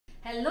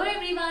Hello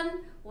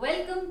everyone,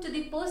 welcome to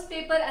the post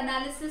paper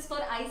analysis for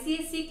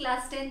ICSE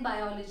Class 10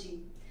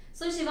 Biology.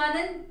 So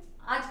Shivanand,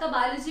 आज का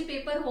biology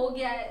paper हो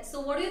गया है.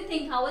 So what do you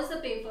think? How was the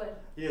paper?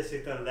 Yes,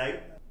 Sheetal,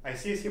 like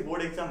ICSE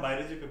board exam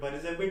biology paper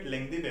is a bit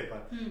lengthy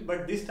paper,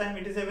 but this time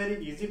it is a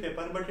very easy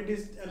paper, but it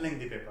is a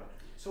lengthy paper.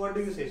 So what do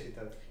you say,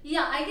 Sheetal?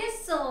 Yeah, I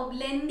guess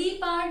lengthy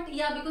part,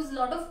 yeah, because a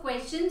lot of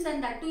questions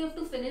and that too you have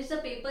to finish the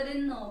paper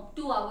in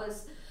 2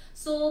 hours.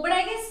 So, but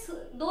I guess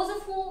those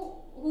of who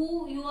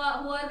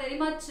are very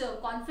much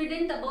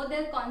confident about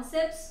their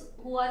concepts,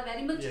 who are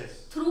very much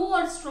through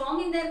or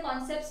strong in their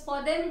concepts,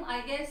 for them,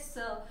 I guess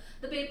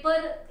the paper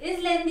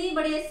is lengthy,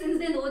 but yes, since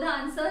they know the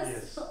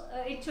answers,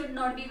 it should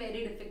not be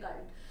very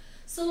difficult.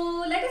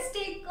 So let us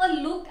take a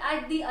look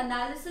at the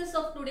analysis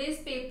of today's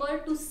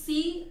paper to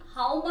see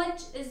how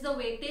much is the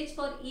weightage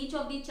for each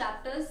of the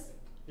chapters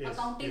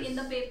accounting in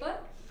the paper.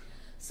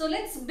 So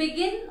let's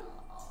begin.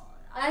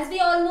 As we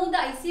all know, the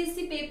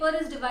ICSE paper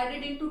is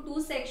divided into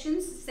 2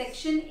 sections,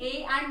 section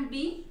A and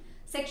B.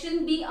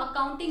 Section B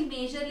accounting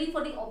majorly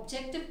for the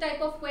objective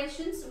type of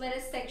questions,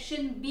 whereas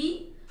section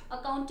B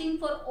accounting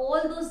for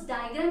all those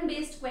diagram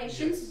based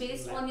questions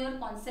based on your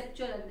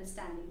conceptual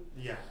understanding.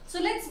 So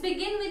let's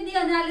begin with the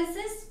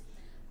analysis.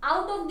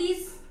 Out of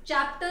these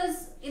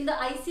chapters in the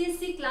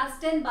ICSE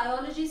Class 10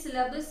 Biology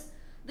syllabus,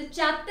 the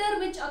chapter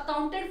which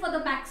accounted for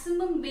the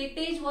maximum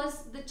weightage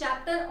was the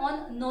chapter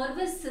on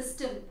nervous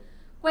system.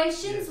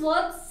 Questions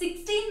were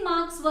 16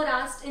 marks were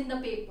asked in the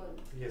paper.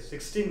 Yes,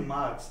 16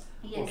 marks.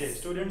 Okay,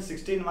 students,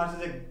 16 marks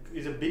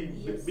is a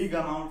big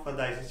amount for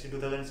the ICSE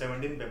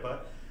 2017 paper.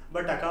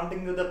 But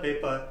accounting to the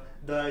paper,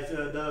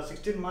 the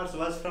 16 marks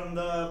was from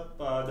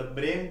the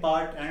brain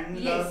part and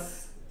the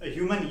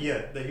human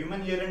ear. The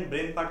human ear and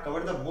brain part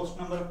covered the most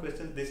number of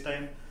questions this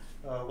time.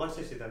 What's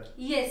this, Sheetal?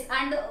 Yes,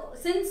 and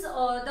since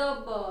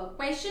the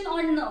question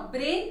on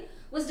brain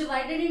was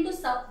divided into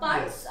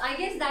subparts, I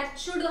guess that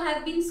should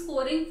have been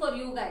scoring for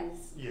you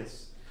guys.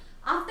 Yes.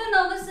 After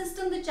nervous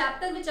system, the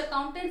chapter which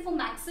accounted for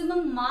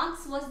maximum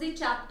marks was the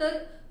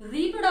chapter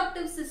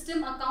reproductive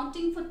system,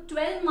 accounting for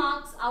 12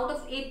 marks out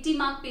of 80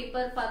 mark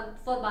paper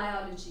for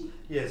biology.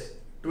 Yes,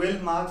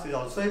 12 marks is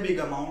also a big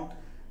amount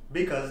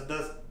because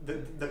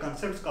the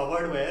concepts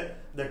covered were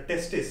the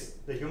testis,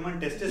 the human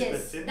testis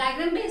question.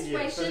 Diagram based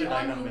question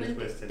on human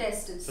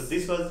testis. So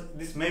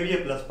this may be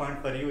a plus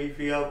point for you if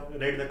you have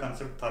read the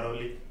concept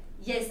thoroughly.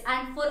 Yes,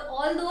 and for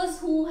all those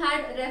who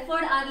had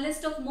referred our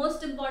list of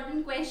most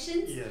important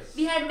questions,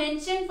 we had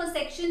mentioned for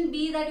section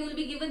B that you will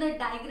be given a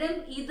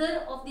diagram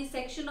either of the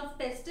section of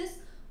testis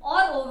or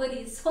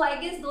ovaries. So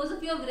I guess those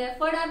of you have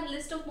referred our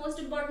list of most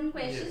important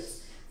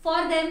questions. For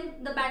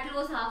them, the battle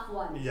was half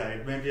won. Yeah,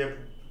 it may be a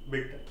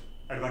bit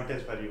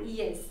advantage for you.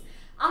 Yes.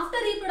 After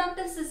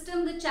reproductive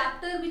system, the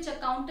chapter which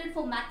accounted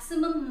for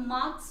maximum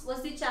marks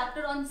was the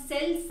chapter on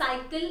cell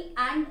cycle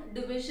and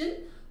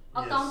division,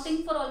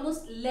 accounting for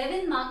almost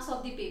 11 marks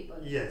of the paper.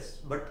 Yes,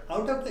 but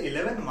out of the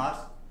 11 marks,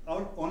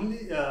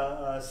 only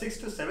 6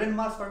 to 7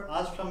 marks were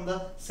asked from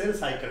the cell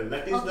cycle,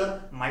 that is the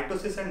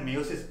mitosis and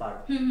meiosis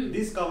part.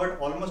 This covered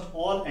almost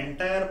all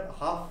entire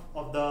half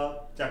of the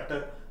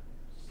chapter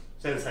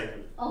cell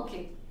cycle.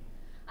 Okay.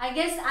 I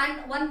guess,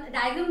 and one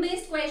diagram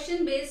based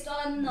question based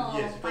on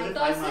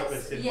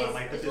mitosis.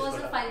 It was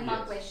a 5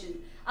 mark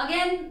question.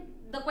 Again,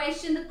 the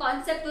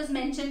concept was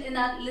mentioned in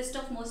our list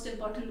of most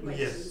important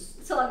questions.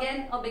 So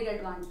again, a big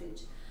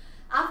advantage.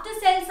 After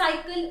cell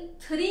cycle,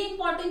 3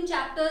 important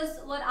chapters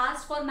were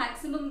asked for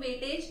maximum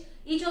weightage.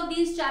 Each of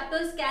these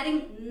chapters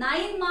carrying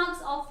 9 marks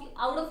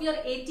out of your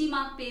 80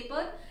 mark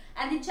paper,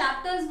 and the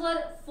chapters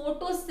were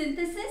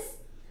photosynthesis,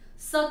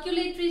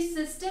 circulatory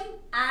system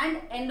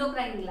and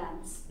endocrine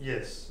glands.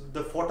 Yes,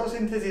 the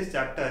photosynthesis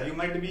chapter, you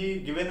might be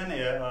given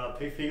a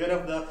figure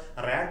of the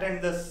rat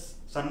and the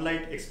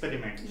sunlight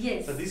experiment.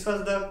 Yes. So this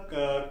was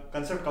the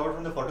concept covered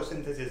from the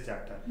photosynthesis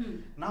chapter.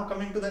 Now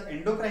coming to the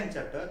endocrine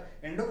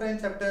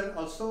chapter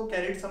also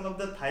carried some of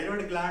the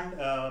thyroid gland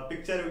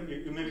picture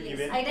you may be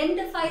given.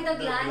 Identify the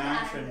gland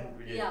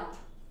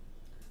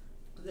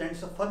and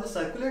so for the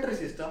circulatory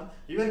system,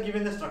 you are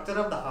given the structure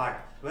of the heart,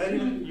 where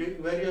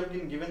you have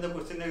been given the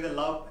question like the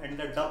love and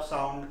the dub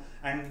sound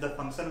and the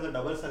function of the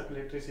double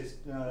circulatory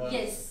system.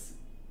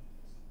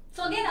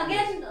 So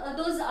again,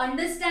 those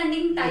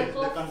understanding type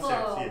of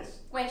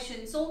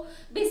questions. So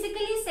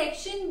basically,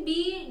 section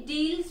B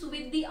deals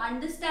with the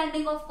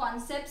understanding of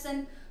concepts,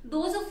 and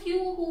those of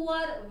you who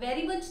are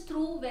very much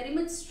strong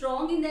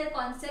in their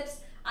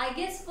concepts, I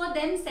guess for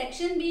them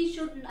section B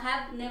should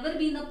have never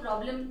been a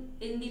problem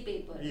in the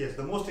paper. Yes,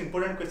 the most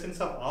important questions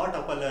of art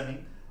upper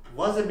learning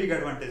was a big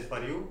advantage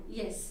for you.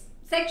 Yes.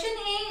 Section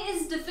A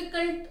is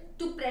difficult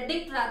to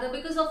predict rather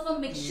because of a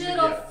mixture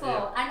of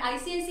and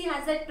ICSE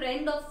has a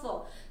trend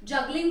of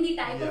juggling the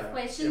type of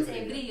questions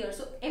every year.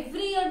 So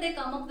every year they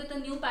come up with a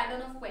new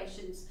pattern of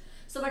questions.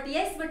 So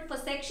but for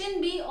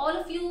section B, all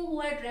of you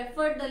who had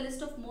referred the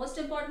list of most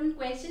important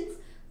questions,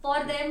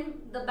 for them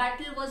the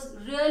battle was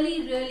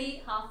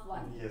really half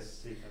won.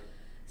 Yes.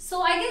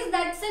 So I guess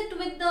that's it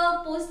with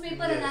the post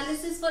paper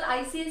analysis for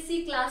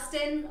ICSE Class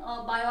 10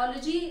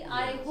 Biology.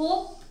 I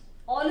hope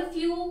all of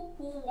you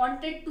who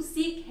wanted to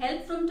seek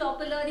help from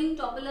Topper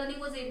Learning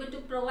was able to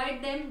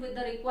provide them with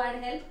the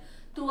required help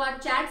through our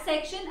chat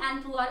section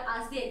and through our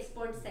Ask the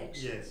Expert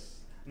section. Yes.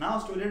 Now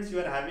students, you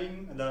are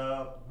having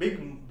the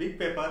big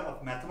paper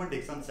of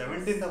mathematics on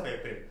 17th of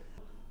April.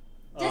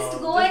 Just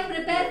go and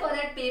prepare for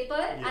that paper.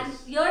 Yes. And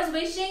here's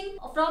wishing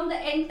from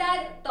the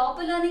entire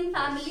Topper Learning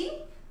family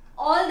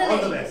all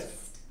the best.